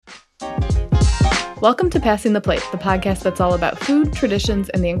Welcome to Passing the Plate, the podcast that's all about food, traditions,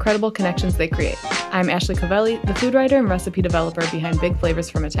 and the incredible connections they create. I'm Ashley Covelli, the food writer and recipe developer behind Big Flavors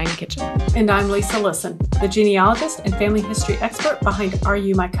from a Tiny Kitchen. And I'm Lisa Lisson, the genealogist and family history expert behind Are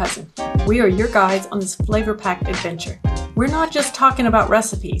You My Cousin? We are your guides on this flavor-packed adventure. We're not just talking about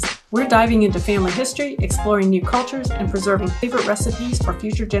recipes. We're diving into family history, exploring new cultures, and preserving favorite recipes for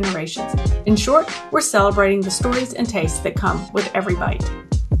future generations. In short, we're celebrating the stories and tastes that come with every bite.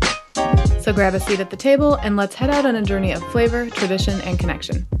 So grab a seat at the table and let's head out on a journey of flavor, tradition, and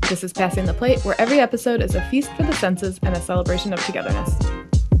connection. This is Passing the Plate, where every episode is a feast for the senses and a celebration of togetherness.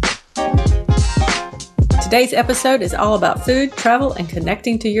 Today's episode is all about food, travel, and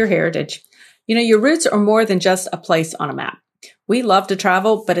connecting to your heritage. You know, your roots are more than just a place on a map. We love to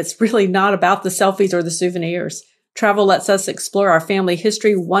travel, but it's really not about the selfies or the souvenirs. Travel lets us explore our family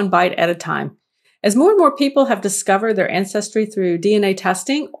history one bite at a time. As more and more people have discovered their ancestry through DNA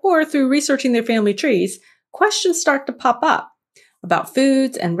testing or through researching their family trees, questions start to pop up about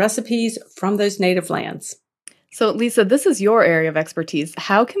foods and recipes from those native lands. So, Lisa, this is your area of expertise.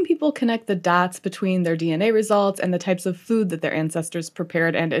 How can people connect the dots between their DNA results and the types of food that their ancestors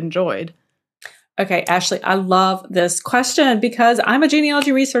prepared and enjoyed? Okay, Ashley, I love this question because I'm a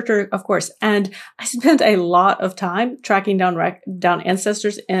genealogy researcher, of course, and I spend a lot of time tracking down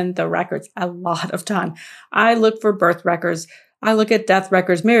ancestors in the records, a lot of time. I look for birth records. I look at death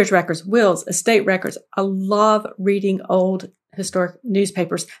records, marriage records, wills, estate records. I love reading old historic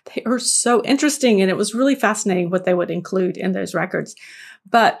newspapers. They are so interesting, and it was really fascinating what they would include in those records.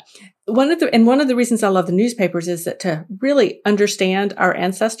 But one of the reasons I love the newspapers is that to really understand our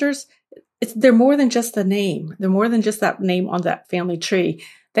ancestors, they're more than just the name. They're more than just that name on that family tree.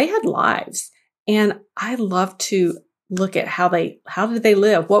 They had lives. And I love to look at how did they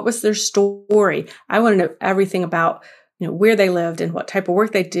live? What was their story? I want to know everything about, where they lived and what type of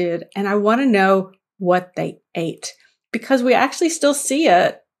work they did. And I want to know what they ate because we actually still see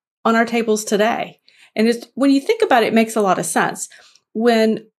it on our tables today. And when you think about it, it makes a lot of sense.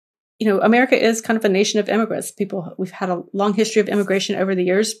 When, America is kind of a nation of immigrants. We've had a long history of immigration over the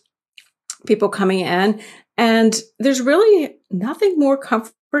years. People coming in, and there's really nothing more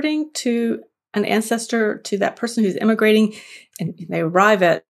comforting to an ancestor, to that person who's immigrating, and they arrive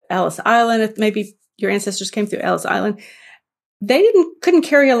at Ellis Island. If maybe your ancestors came through Ellis Island, they couldn't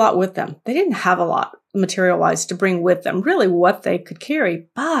carry a lot with them. They didn't have a lot material-wise to bring with them, really what they could carry,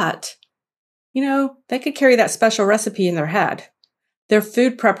 but, they could carry that special recipe in their head, their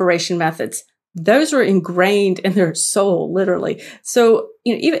food preparation methods. Those were ingrained in their soul, literally. So,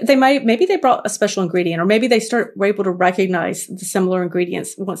 even maybe they brought a special ingredient, or maybe they were able to recognize the similar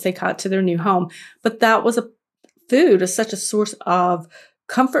ingredients once they got to their new home. But that was food is such a source of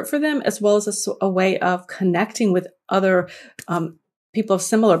comfort for them, as well as a way of connecting with other people of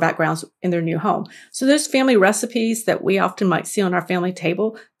similar backgrounds in their new home. So those family recipes that we often might see on our family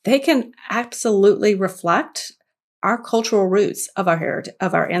table, they can absolutely reflect our cultural roots of our heritage,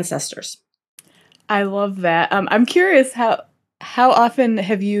 of our ancestors. I love that. I'm curious, how often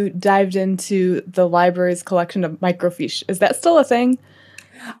have you dived into the library's collection of microfiche? Is that still a thing?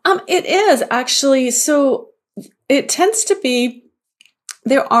 It is actually. So it tends to be,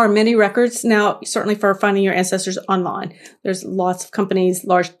 there are many records now, certainly for finding your ancestors online. There's lots of companies,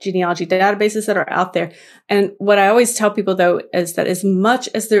 large genealogy databases that are out there. And what I always tell people though, is that as much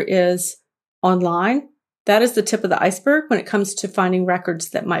as there is online, that is the tip of the iceberg when it comes to finding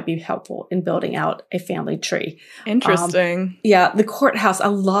records that might be helpful in building out a family tree. Interesting. The courthouse. I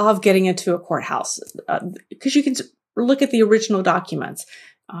love getting into a courthouse because you can look at the original documents.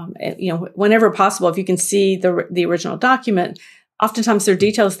 Whenever possible, if you can see the original document, oftentimes there are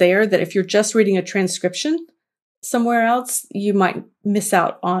details there that if you're just reading a transcription somewhere else, you might miss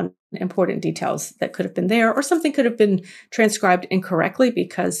out on important details that could have been there, or something could have been transcribed incorrectly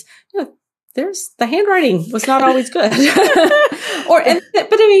because, the handwriting was not always good.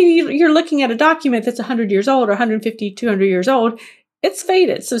 You're looking at a document that's 100 years old or 150, 200 years old. It's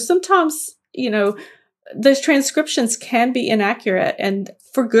faded. So sometimes, those transcriptions can be inaccurate and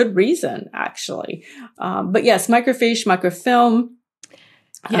for good reason, actually. But yes, microfiche, microfilm.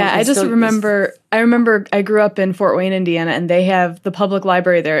 Yeah, I remember I grew up in Fort Wayne, Indiana, and they have the public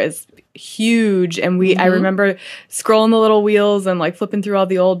library there is huge. And I remember scrolling the little wheels and flipping through all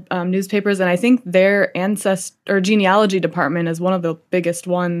the old newspapers. And I think their genealogy department is one of the biggest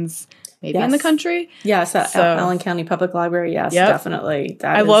ones maybe in the country. Yes, Allen County Public Library. Yes, definitely.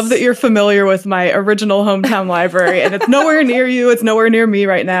 I love that you're familiar with my original hometown library, and it's nowhere near you. It's nowhere near me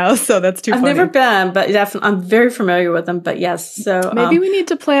right now, so that's too funny. I've never been, but definitely, I'm very familiar with them. But yes, so maybe we need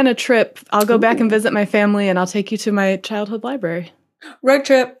to plan a trip. I'll go back and visit my family, and I'll take you to my childhood library. Road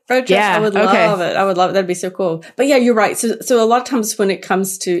trip. Yeah, I would love it. I would love it. That'd be so cool. But yeah, you're right. So a lot of times when it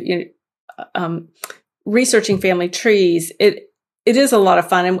comes to, researching family trees, it is a lot of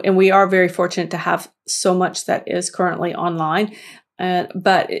fun. And we are very fortunate to have so much that is currently online.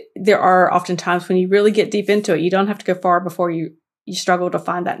 But there are often times when you really get deep into it, you don't have to go far before you struggle to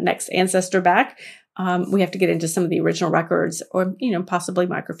find that next ancestor back. We have to get into some of the original records or, possibly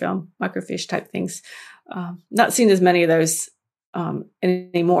microfilm, microfiche type things. Not seen as many of those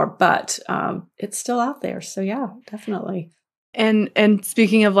anymore, but it's still out there. So yeah, definitely. And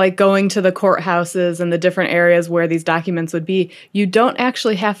speaking of like going to the courthouses and the different areas where these documents would be, you don't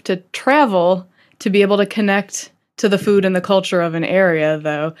actually have to travel to be able to connect to the food and the culture of an area,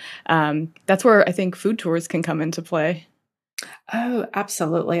 though. That's where I think food tours can come into play. Oh,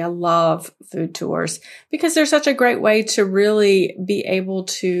 absolutely. I love food tours because they're such a great way to really be able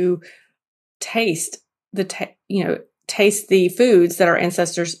to taste taste the foods that our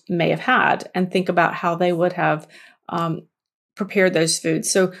ancestors may have had and think about how they would have prepared those foods.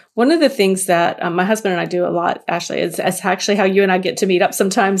 So one of the things that my husband and I do a lot, Ashley, is actually how you and I get to meet up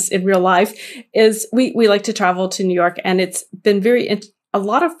sometimes in real life, is we like to travel to New York. And it's been a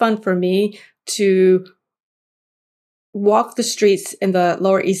lot of fun for me to walk the streets in the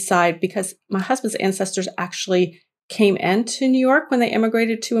Lower East Side because my husband's ancestors actually came into New York when they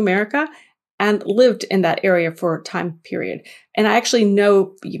immigrated to America and lived in that area for a time period. And I actually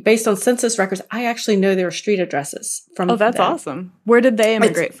know, based on census records, I actually know their street addresses from them. Oh, that's awesome. Where did they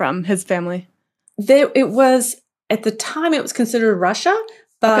immigrate from, his family? It was, at the time, it was considered Russia,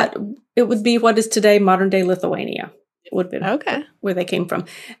 but it would be what is today modern-day Lithuania. It would have been where they came from.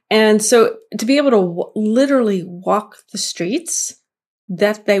 And so to be able to literally walk the streets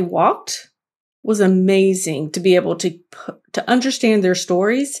that they walked was amazing, to be able to understand their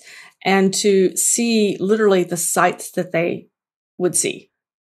stories and to see literally the sights that they would see.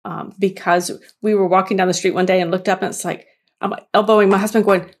 Because we were walking down the street one day and looked up and it's like, I'm elbowing my husband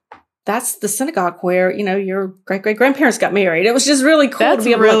going, that's the synagogue where, your great-great-grandparents got married. It was just really cool to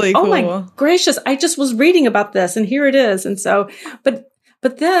be able to, oh my gracious, I just was reading about this and here it is. And so,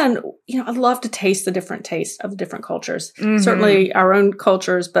 but then, I love to taste the different tastes of the different cultures, certainly our own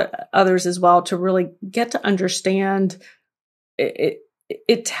cultures, but others as well, to really get to understand it.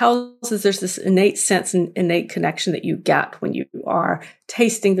 It tells us there's this innate sense and innate connection that you get when you are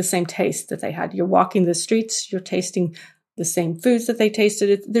tasting the same taste that they had. You're walking the streets, you're tasting the same foods that they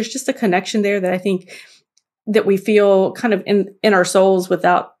tasted. There's just a connection there that I think that we feel kind of in our souls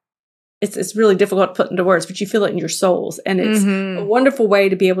without, it's really difficult to put into words, but you feel it in your souls. And it's a wonderful way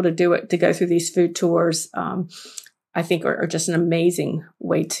to be able to do it, to go through these food tours, I think are just an amazing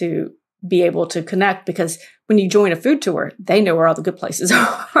way to be able to connect, because when you join a food tour, they know where all the good places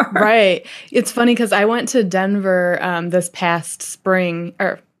are. Right. It's funny because I went to Denver this past spring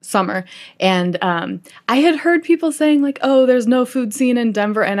or summer, and I had heard people saying like, oh, there's no food scene in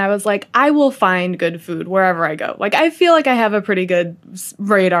Denver. And I was like, I will find good food wherever I go. Like, I feel like I have a pretty good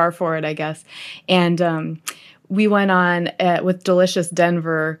radar for it, I guess. And we went on with Delicious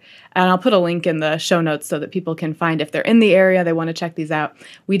Denver, and I'll put a link in the show notes so that people can find, if they're in the area, they want to check these out.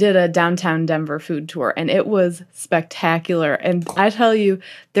 We did a downtown Denver food tour, and it was spectacular. And I tell you,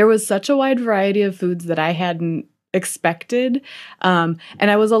 there was such a wide variety of foods that I hadn't expected. And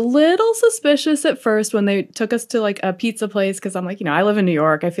I was a little suspicious at first when they took us to like a pizza place, because I'm like, I live in New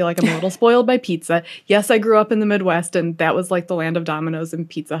York. I feel like I'm a little spoiled by pizza. Yes, I grew up in the Midwest, and that was like the land of Domino's and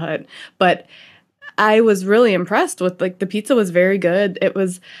Pizza Hut. But I was really impressed with, like, the pizza was very good. It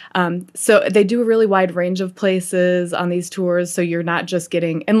was, so they do a really wide range of places on these tours. So you're not just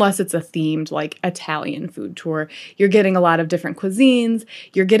getting, unless it's a themed, like, Italian food tour, you're getting a lot of different cuisines.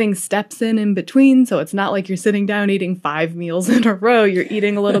 You're getting steps in between. So it's not like you're sitting down eating 5 meals in a row. You're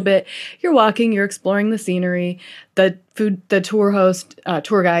eating a little bit. You're walking, you're exploring the scenery. The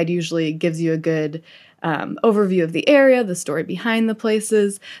tour guide usually gives you a good overview of the area, the story behind the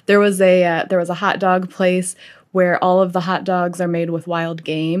places. There was a hot dog place where all of the hot dogs are made with wild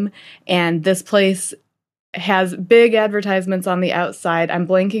game, and this place has big advertisements on the outside. I'm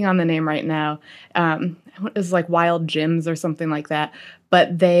blanking on the name right now. It's like Wild Jim's or something like that.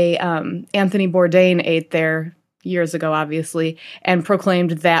 But they Anthony Bourdain ate there years ago, obviously, and proclaimed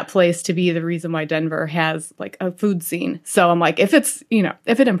that place to be the reason why Denver has like a food scene. So I'm like, if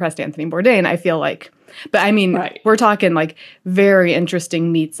it impressed Anthony Bourdain, I feel like. But I mean, right. We're talking like very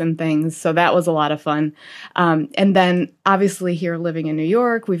interesting meats and things. So that was a lot of fun. And then obviously here living in New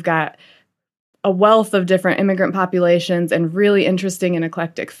York, we've got a wealth of different immigrant populations and really interesting and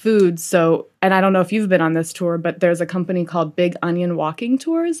eclectic foods. So, and I don't know if you've been on this tour, but there's a company called Big Onion Walking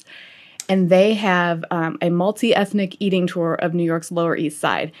Tours. and they have a multi-ethnic eating tour of New York's Lower East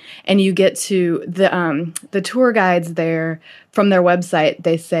Side. And you get to the tour guides there from their website.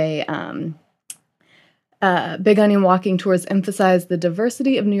 They say Big Onion walking tours emphasize the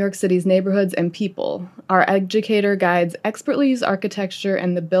diversity of New York City's neighborhoods and people. Our educator guides expertly use architecture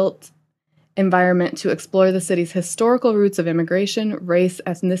and the built environment to explore the city's historical roots of immigration, race,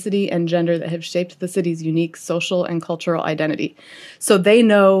 ethnicity, and gender that have shaped the city's unique social and cultural identity. So they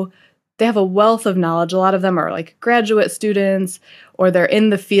have a wealth of knowledge. A lot of them are like graduate students, or they're in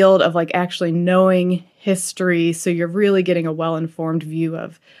the field of like actually knowing history. So you're really getting a well-informed view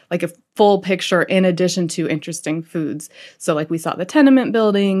of like a full picture in addition to interesting foods. So like we saw the tenement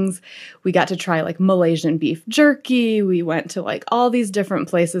buildings, we got to try like Malaysian beef jerky. We went to like all these different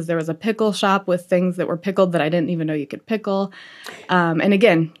places. There was a pickle shop with things that were pickled that I didn't even know you could pickle. And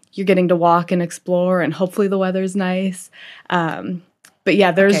again, you're getting to walk and explore, and hopefully the weather's nice. But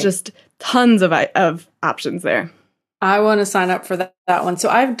yeah, there's just tons of options there. I want to sign up for that one. So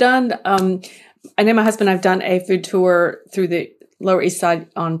I've done, I know my husband, I've done a food tour through the Lower East Side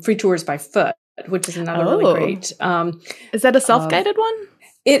on Free Tours by Foot, which is another really great. Is that a self-guided one?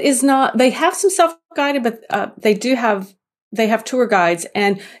 It is not. They have some self-guided, but they have tour guides,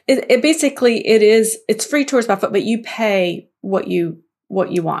 and it's Free Tours by Foot, but you pay what you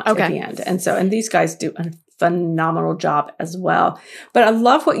want at the end. And these guys do a phenomenal job as well. But I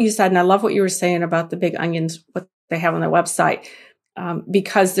love what you said, and I love what you were saying about the Big Onions, what they have on their website.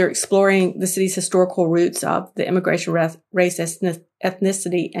 Because they're exploring the city's historical roots of the immigration, race,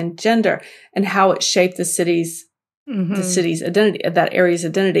 ethnicity, and gender, and how it shaped the city's identity, that area's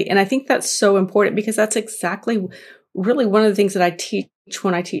identity. And I think that's so important, because that's exactly really one of the things that I teach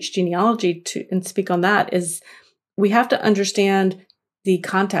when I teach genealogy and speak on that is we have to understand the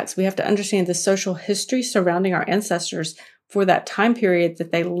context. We have to understand the social history surrounding our ancestors for that time period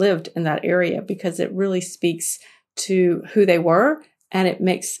that they lived in that area, because it really speaks to who they were, and it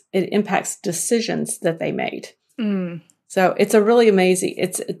impacts decisions that they made. So it's a really amazing,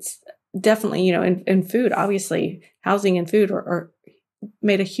 it's definitely, in food, obviously housing and food are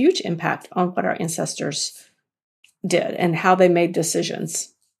made a huge impact on what our ancestors did and how they made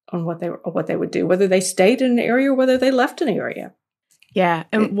decisions on what they would do, whether they stayed in an area or whether they left an area. Yeah.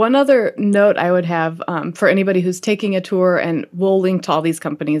 And one other note I would have for anybody who's taking a tour, and we'll link to all these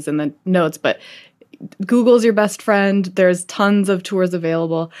companies in the notes, but Google's your best friend. There's tons of tours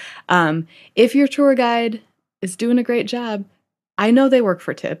available. If your tour guide is doing a great job, I know they work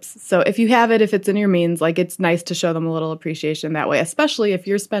for tips. So if you have it, if it's in your means, like it's nice to show them a little appreciation that way, especially if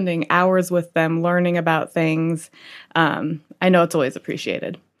you're spending hours with them learning about things. I know it's always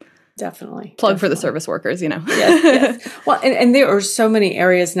appreciated. Definitely. Plug for the service workers, Yes. Well, and there are so many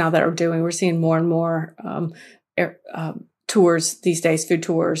areas now that we're seeing more and more tours these days, food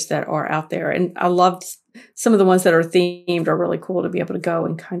tours that are out there. And I love some of the ones that are themed are really cool to be able to go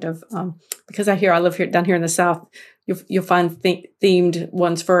and kind of, because I live here down here in the South, you'll find themed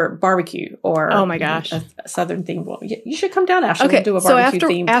ones for barbecue or oh my gosh, a Southern themed one. You should come down, Ashley. We'll do a barbecue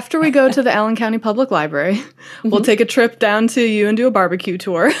theme. After we go to the Allen County Public Library, we'll take a trip down to you and do a barbecue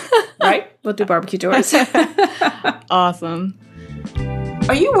tour. Right? We'll do barbecue tours. Awesome.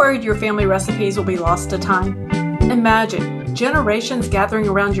 Are you worried your family recipes will be lost to time? Imagine generations gathering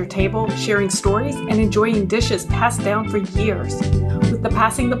around your table, sharing stories, and enjoying dishes passed down for years. With the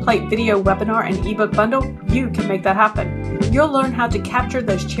Passing the Plate video webinar and ebook bundle, you can make that happen. You'll learn how to capture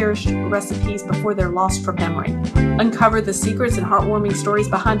those cherished recipes before they're lost from memory, uncover the secrets and heartwarming stories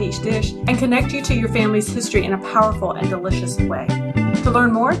behind each dish, and connect you to your family's history in a powerful and delicious way. To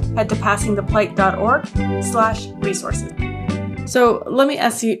learn more, head to passingtheplate.org/resources. So let me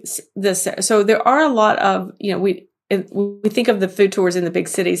ask you this. So there are a lot of, we think of the food tours in the big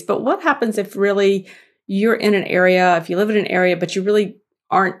cities, but what happens if really you're in an area, if you live in an area, but you really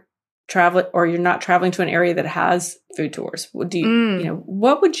aren't traveling, or you're not traveling to an area that has food tours?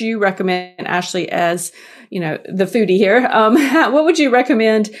 What would you recommend, Ashley, as, the foodie here? What would you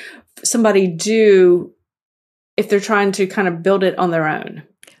recommend somebody do if they're trying to kind of build it on their own?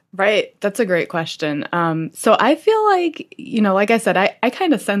 Right. That's a great question. So I feel like, like I said, I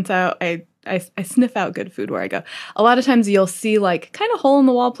kind of sense out, I sniff out good food where I go. A lot of times you'll see like kind of hole in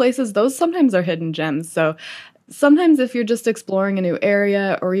the wall places. Those sometimes are hidden gems. So sometimes if you're just exploring a new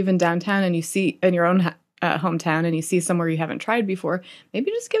area or even downtown and you see in your own hometown and you see somewhere you haven't tried before,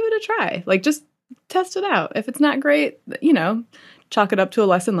 maybe just give it a try. Like just test it out. If it's not great, chalk it up to a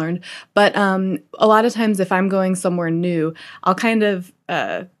lesson learned. But a lot of times if I'm going somewhere new, I'll kind of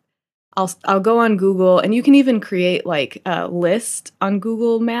I'll go on Google, and you can even create like a list on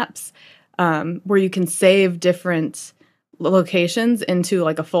Google Maps where you can save different locations into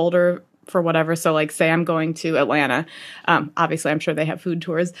like a folder for whatever. So like say I'm going to Atlanta. Obviously I'm sure they have food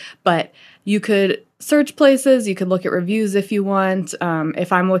tours, but you could search places. You could look at reviews if you want.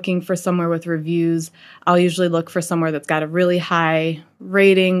 If I'm looking for somewhere with reviews, I'll usually look for somewhere that's got a really high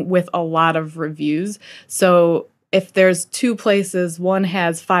rating with a lot of reviews. So if there's 2 places, one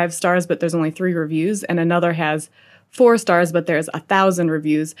has 5 stars, but there's only 3 reviews, and another has 4 stars, but there's 1,000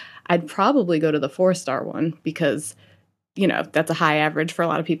 reviews, I'd probably go to the 4-star one because, you know, that's a high average for a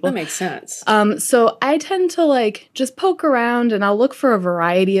lot of people. That makes sense. So I tend to like just poke around and I'll look for a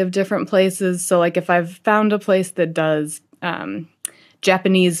variety of different places. So like if I've found a place that does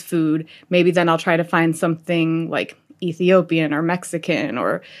Japanese food, maybe then I'll try to find something like Ethiopian or Mexican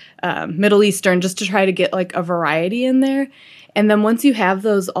or Middle Eastern, just to try to get like a variety in there. And then once you have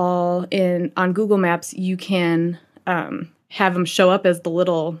those all on Google Maps, you can have them show up as the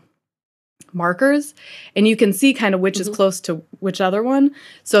little markers, and you can see kind of which is close to which other one.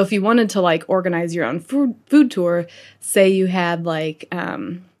 So if you wanted to like organize your own food tour, say you had like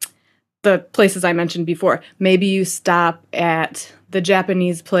the places I mentioned before, maybe you stop at the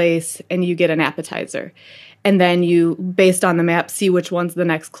Japanese place and you get an appetizer. And then you, based on the map, see which one's the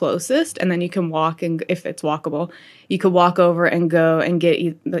next closest. And then you can walk, and if it's walkable, you could walk over and go and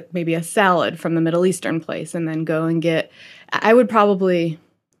get maybe a salad from the Middle Eastern place, and then go and get, I would probably,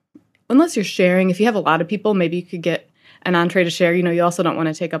 unless you're sharing, if you have a lot of people, maybe you could get an entree to share. You know, you also don't want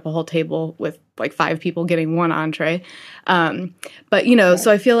to take up a whole table with like 5 people getting one entree. But, you know,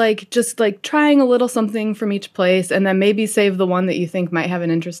 so I feel like just like trying a little something from each place, and then maybe save the one that you think might have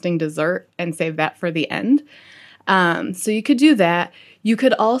an interesting dessert and save that for the end. So you could do that. You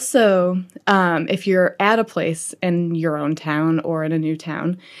could also, if you're at a place in your own town or in a new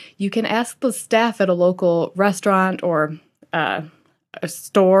town, you can ask the staff at a local restaurant or a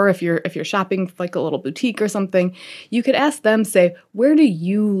store, if you're shopping like a little boutique or something, you could ask them, say, where do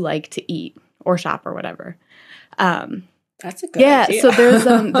you like to eat or shop or whatever. That's a good idea. So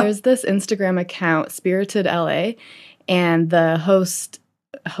there's this Instagram account, Spirited LA, and the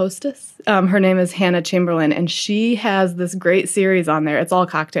hostess, her name is Hannah Chamberlain, and she has this great series on there. It's all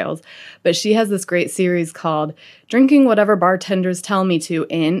cocktails, but she has this great series called Drinking Whatever Bartenders Tell Me to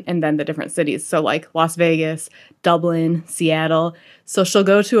in, and then the different cities. So like Las Vegas, Dublin, Seattle. So she'll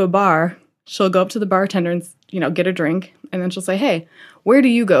go to a bar, she'll go up to the bartender and, you know, get a drink, and then she'll say, hey, where do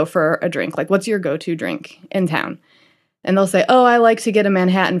you go for a drink? Like, what's your go-to drink in town? And they'll say, oh, I like to get a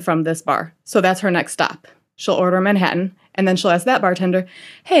Manhattan from this bar. So that's her next stop. She'll order a Manhattan, and then she'll ask that bartender,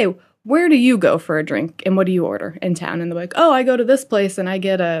 hey, where do you go for a drink, and what do you order in town? And they're like, oh, I go to this place, and I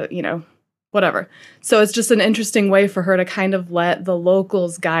get a, you know, whatever. So it's just an interesting way for her to kind of let the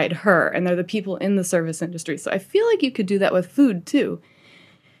locals guide her, and they're the people in the service industry. So I feel like you could do that with food, too.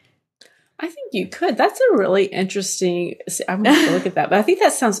 I think you could. That's a really interesting, I'm going to look at that, but I think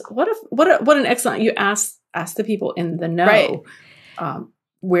that sounds, what an excellent, you ask the people in the know, right,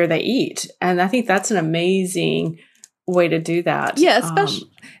 where they eat. And I think that's an amazing way to do that. Yeah,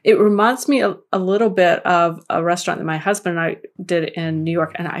 especially. It reminds me a little bit of a restaurant that my husband and I did in New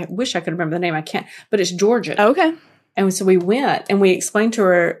York, and I wish I could remember the name. I can't, but it's Georgian. Okay. And so we went and we explained to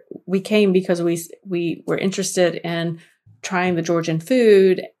her, we came because we were interested in trying the Georgian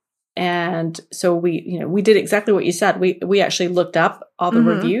food. And so we did exactly what you said. We actually looked up all the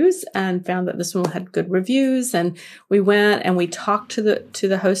reviews and found that this one had good reviews. And we went and we talked to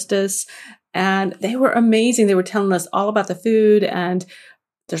the hostess, and they were amazing. They were telling us all about the food, and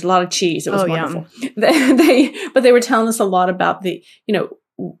there's a lot of cheese. It was wonderful. But they were telling us a lot about the,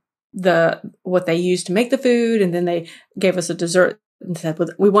 what they used to make the food. And then they gave us a dessert and said, well,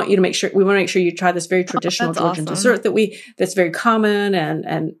 we want to make sure you try this very traditional Georgian dessert that's very common.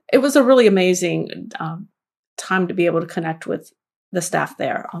 And it was a really amazing time to be able to connect with the staff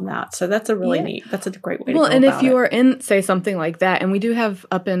there on that. So that's a really neat, that's a great way to go about it. Well, and if you are in, say, something like that, and we do have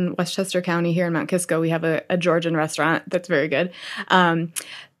up in Westchester County here in Mount Kisco, we have a Georgian restaurant that's very good.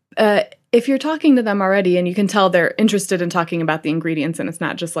 If you're talking to them already and you can tell they're interested in talking about the ingredients and it's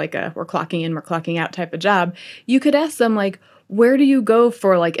not just like we're clocking in, we're clocking out type of job, you could ask them, like, where do you go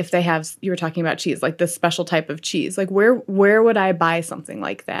for, like, if they have, you were talking about cheese, like this special type of cheese, like where would I buy something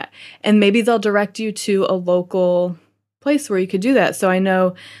like that? And maybe they'll direct you to a local place where you could do that. So I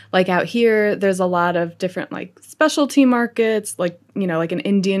know, like, out here, there's a lot of different, like, specialty markets, like, like an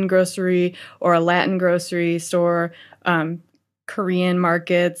Indian grocery or a Latin grocery store, Korean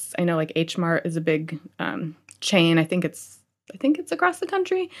markets. I know, like, H Mart is a big chain. I think it's across the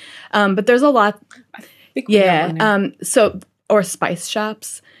country. But there's a lot. I think we have one now. Or spice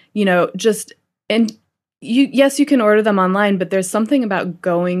shops, yes, you can order them online, but there's something about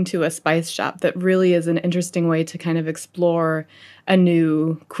going to a spice shop that really is an interesting way to kind of explore a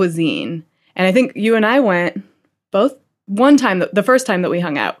new cuisine. And I think you and I went both one time, the first time that we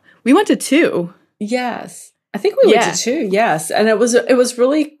hung out. We went to 2. Yes. I think we went to 2, yes. And it was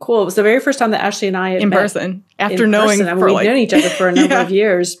really cool. It was the very first time that Ashley and I had in met person. After knowing person. I mean, we'd known each other for a number of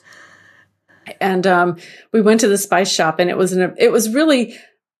years. And we went to the spice shop, and it was really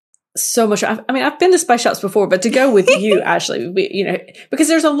so much. I mean, I've been to spice shops before, but to go with you, Ashley, because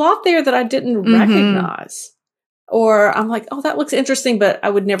there's a lot there that I didn't recognize. Or I'm like, oh, that looks interesting, but I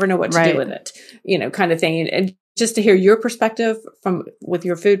would never know what to do with it, kind of thing. And just to hear your perspective with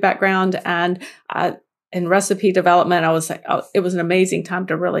your food background and recipe development, I was like, it was an amazing time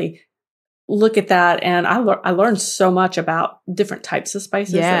to really look at that. And I learned so much about different types of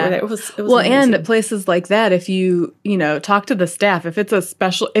spices that were there. It was well, amazing. And places like that, if you talk to the staff, if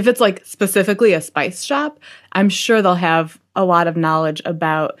it's like specifically a spice shop, I'm sure they'll have a lot of knowledge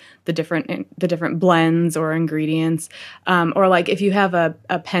about the different blends or ingredients. Or like if you have a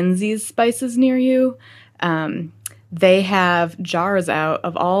Penzeys Spices near you, they have jars out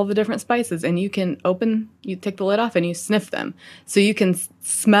of all the different spices, and you take the lid off and you sniff them. So you can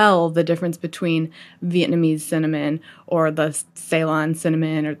smell the difference between Vietnamese cinnamon or the Ceylon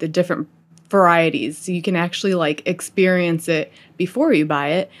cinnamon or the different varieties. So you can actually like experience it before you buy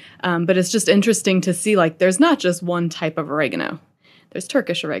it. But it's just interesting to see, like, there's not just one type of oregano. There's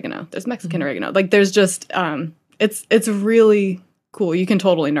Turkish oregano. There's Mexican oregano. Like there's just, it's really cool. You can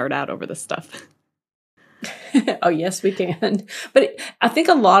totally nerd out over this stuff. Oh, yes, we can. But I think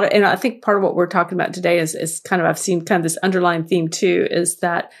and I think part of what we're talking about today is kind of, I've seen kind of this underlying theme too, is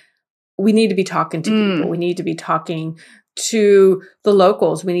that we need to be talking to people. We need to be talking to the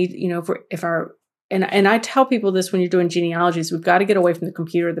locals. We need, and I tell people this when you're doing genealogies, we've got to get away from the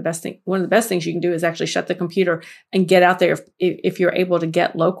computer. One of the best things you can do is actually shut the computer and get out there if you're able to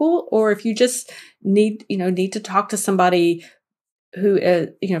get local, or if you just need to talk to somebody who is,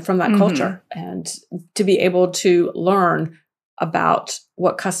 from that culture, and to be able to learn about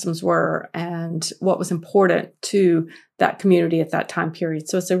what customs were and what was important to that community at that time period.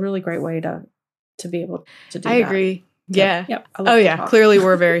 So it's a really great way to be able to do that. I agree. Yeah. Yep. Clearly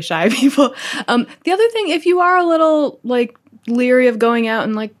we're very shy people. The other thing, if you are a little like leery of going out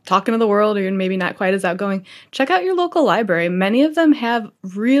and like talking to the world, or you're maybe not quite as outgoing, check out your local library. Many of them have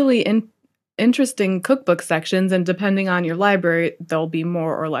really interesting cookbook sections, and depending on your library, there'll be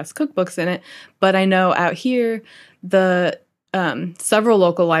more or less cookbooks in it. But I know out here, the several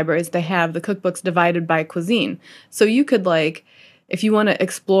local libraries, they have the cookbooks divided by cuisine. So you could, like, if you want to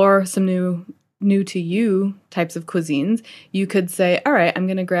explore some new to you types of cuisines, you could say, all right, I'm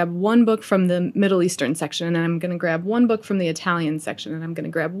going to grab one book from the Middle Eastern section, and I'm going to grab one book from the Italian section, and I'm going to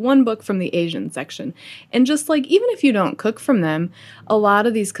grab one book from the Asian section. And just like, even if you don't cook from them, a lot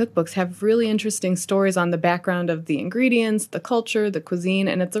of these cookbooks have really interesting stories on the background of the ingredients, the culture, the cuisine,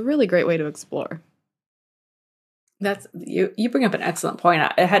 and it's a really great way to explore. That's you bring up an excellent point.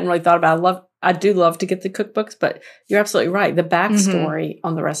 I hadn't really thought about it. I do love to get the cookbooks, but you're absolutely right. The backstory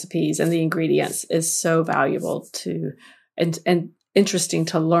on the recipes and the ingredients is so valuable to and interesting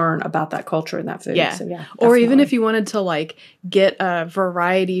to learn about that culture and that food. Yeah. So, yeah, or even if you wanted to like get a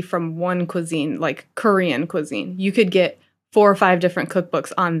variety from one cuisine, like Korean cuisine, you could get 4 or 5 different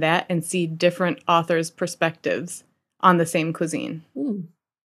cookbooks on that and see different authors' perspectives on the same cuisine.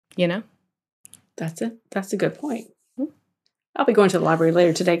 That's it. That's a good point. I'll be going to the library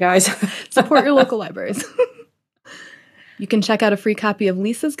later today, guys. Support your local libraries. You can check out a free copy of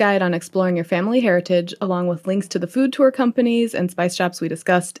Lisa's Guide on Exploring Your Family Heritage, along with links to the food tour companies and spice shops we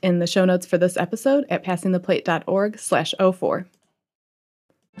discussed in the show notes for this episode at passingtheplate.org/04.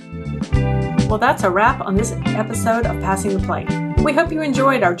 Well, that's a wrap on this episode of Passing the Plate. We hope you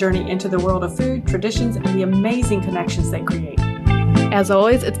enjoyed our journey into the world of food, traditions, and the amazing connections they create. As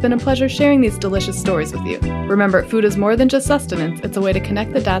always, it's been a pleasure sharing these delicious stories with you. Remember, food is more than just sustenance. It's a way to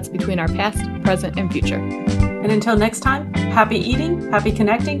connect the dots between our past, present, and future. And until next time, happy eating, happy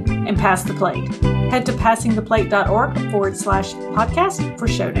connecting, and pass the plate. Head to passingtheplate.org/podcast for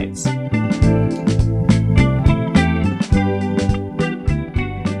show notes.